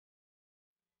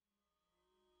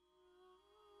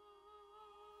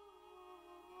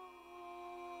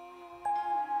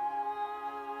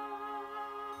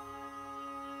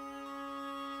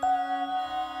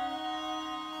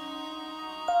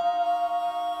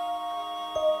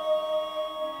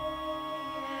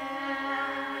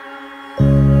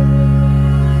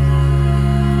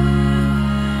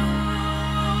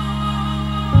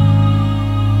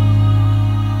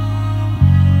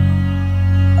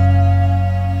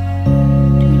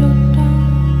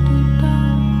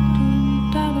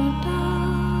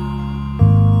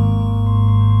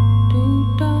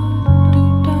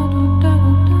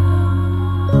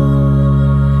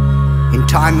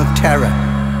terror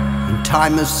in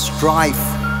time of strife.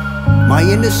 My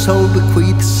inner soul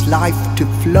bequeaths life to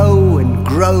flow and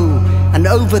grow and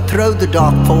overthrow the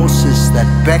dark forces that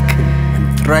beckon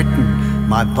and threaten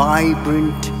my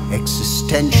vibrant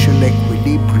existential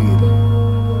equilibrium.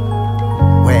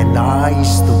 Where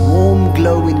lies the warm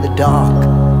glow in the dark,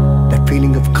 that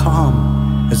feeling of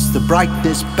calm as the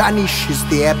brightness banishes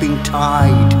the ebbing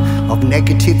tide of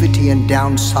negativity and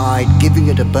downside, giving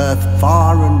it a berth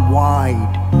far and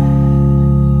wide.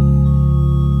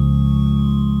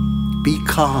 Be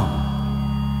calm.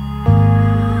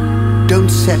 Don't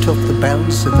set off the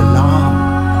bells of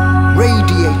alarm.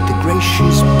 Radiate the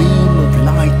gracious beam of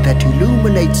light that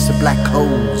illuminates the black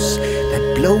holes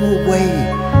that blow away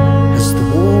as the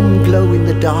warm glow in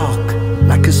the dark,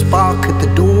 like a spark at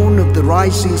the dawn of the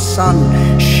rising sun,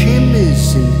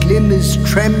 shimmers and glimmers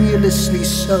tremulously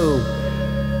so,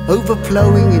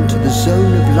 overflowing into the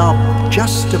zone of love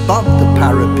just above the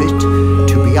parapet,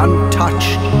 to be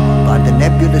untouched by the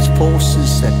nebulous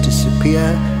forces that disappear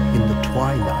in the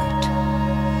twilight.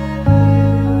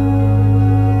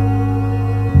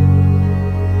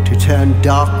 To turn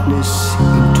darkness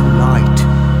into light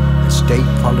as day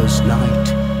follows night,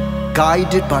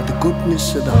 guided by the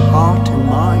goodness of the heart and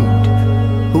mind.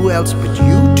 Who else but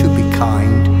you to be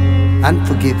kind and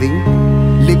forgiving,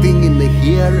 living in the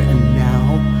here and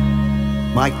now?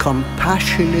 My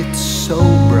compassionate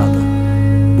soul brother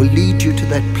will lead you to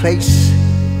that place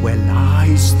where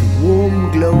lies the warm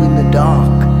glow in the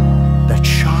dark that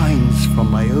shines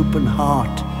from my open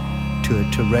heart to a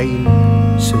terrain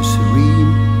so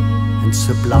serene and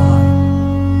sublime.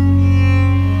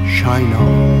 Shine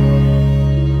on.